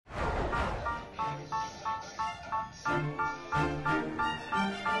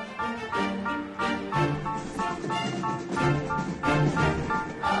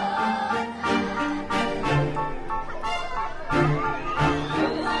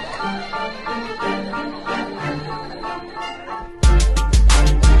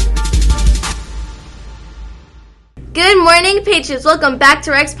Good morning, Patriots. Welcome back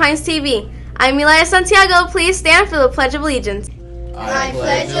to Rex Pines TV. I'm Elia Santiago. Please stand for the Pledge of Allegiance. I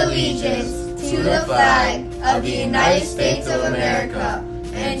pledge allegiance to the flag of the United States of America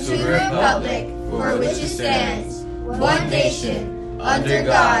and to the republic for which it stands, one nation, under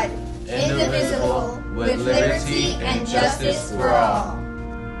God, indivisible, with liberty and justice for all.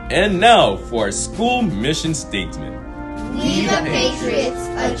 And now for our school mission statement. We the Patriots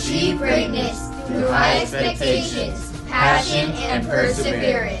achieve greatness through high expectations, passion, and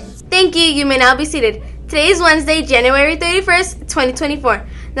perseverance. Thank you. You may now be seated. Today is Wednesday, January 31st, 2024.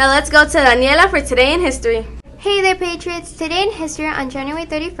 Now let's go to Daniela for Today in History. Hey there, Patriots! Today in history, on January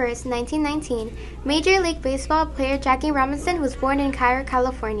 31st, 1919, Major League Baseball player Jackie Robinson was born in Cairo,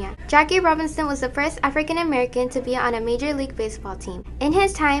 California. Jackie Robinson was the first African American to be on a Major League Baseball team. In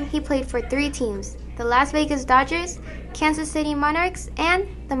his time, he played for 3 teams: the Las Vegas Dodgers, Kansas City Monarchs, and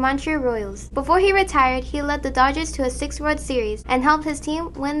the Montreal Royals. Before he retired, he led the Dodgers to a 6th World Series and helped his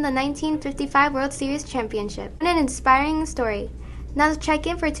team win the 1955 World Series championship. What an inspiring story. Now let's check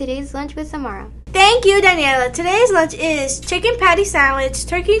in for today's lunch with Samara. Thank you, Daniela. Today's lunch is chicken patty sandwich,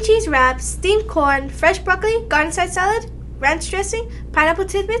 turkey cheese wraps, steamed corn, fresh broccoli, garden side salad, ranch dressing, pineapple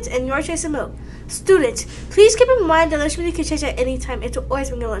tidbits, and your choice of milk. Students, please keep in mind that lunch meeting can change at any time and to always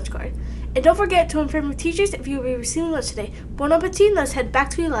bring your lunch card. And don't forget to inform your teachers if you will be receiving lunch today. Bon appetit. Let's head back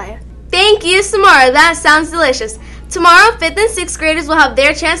to Elia. Thank you, Samara. That sounds delicious. Tomorrow, 5th and 6th graders will have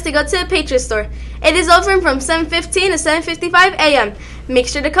their chance to go to the Patriot store. It is open from 7:15 to 7:55 a.m. Make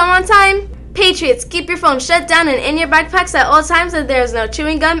sure to come on time. Patriots, keep your phone shut down and in your backpacks at all times and there is no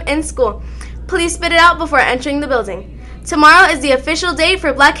chewing gum in school. Please spit it out before entering the building. Tomorrow is the official date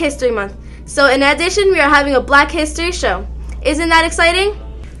for Black History Month. So in addition, we are having a Black History show. Isn't that exciting?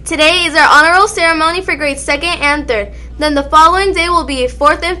 Today is our honor roll ceremony for grades 2nd and 3rd. Then the following day will be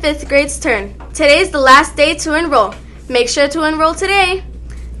 4th and 5th grades' turn. Today is the last day to enroll. Make sure to enroll today.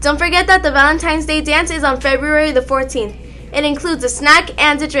 Don't forget that the Valentine's Day dance is on February the 14th. It includes a snack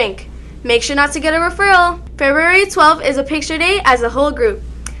and a drink. Make sure not to get a referral. February 12th is a picture day as a whole group.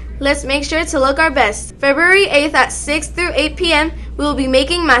 Let's make sure to look our best. February 8th at 6 through 8 p.m. we will be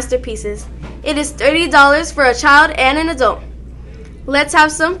making masterpieces. It is $30 for a child and an adult. Let's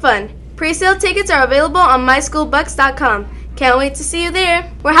have some fun. Pre-sale tickets are available on myschoolbucks.com. Can't wait to see you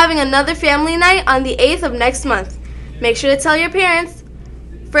there. We're having another family night on the 8th of next month. Make sure to tell your parents.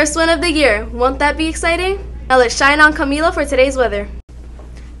 First one of the year. Won't that be exciting? Now let's shine on Camilo for today's weather.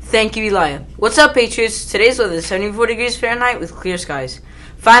 Thank you, Elia. What's up, Patriots? Today's weather is 74 degrees Fahrenheit with clear skies.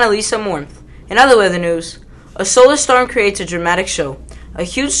 Finally, some warmth. In other weather news, a solar storm creates a dramatic show. A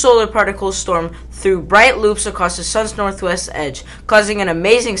huge solar particle storm threw bright loops across the sun's northwest edge, causing an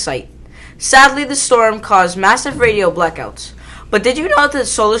amazing sight. Sadly, the storm caused massive radio blackouts. But did you know that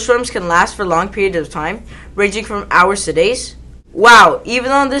solar storms can last for long periods of time, ranging from hours to days? Wow, even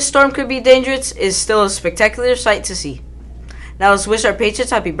though this storm could be dangerous, it is still a spectacular sight to see. Now let's wish our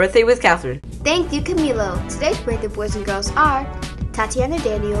Patriots happy birthday with Catherine. Thank you, Camilo. Today's birthday boys and girls are Tatiana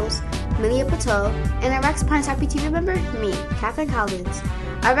Daniels, Milia Patel, and our Rex Pines RPTV member, me, Catherine Collins.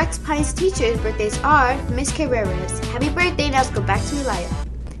 Our Rex Pines teachers' birthdays are Miss Carreras. Happy birthday. Now let's go back to Elia.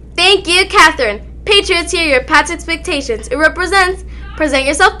 Thank you, Catherine. Patriots, here are your past expectations. It represents present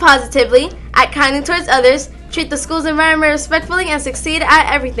yourself positively, act kindly towards others, treat the school's environment respectfully, and succeed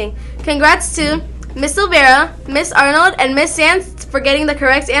at everything. Congrats to Miss Silvera, Miss Arnold, and Miss Sands for getting the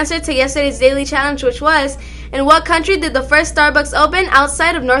correct answer to yesterday's daily challenge, which was, in what country did the first Starbucks open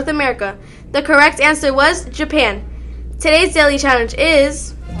outside of North America? The correct answer was Japan. Today's daily challenge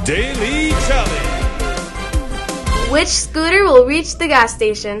is... Daily Challenge. Which scooter will reach the gas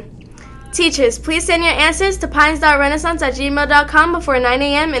station? Teachers, please send your answers to pines.renaissance@gmail.com before 9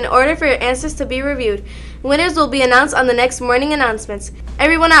 a.m. in order for your answers to be reviewed. Winners will be announced on the next morning announcements.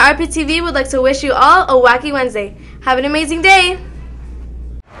 Everyone at RPTV would like to wish you all a wacky Wednesday. Have an amazing day!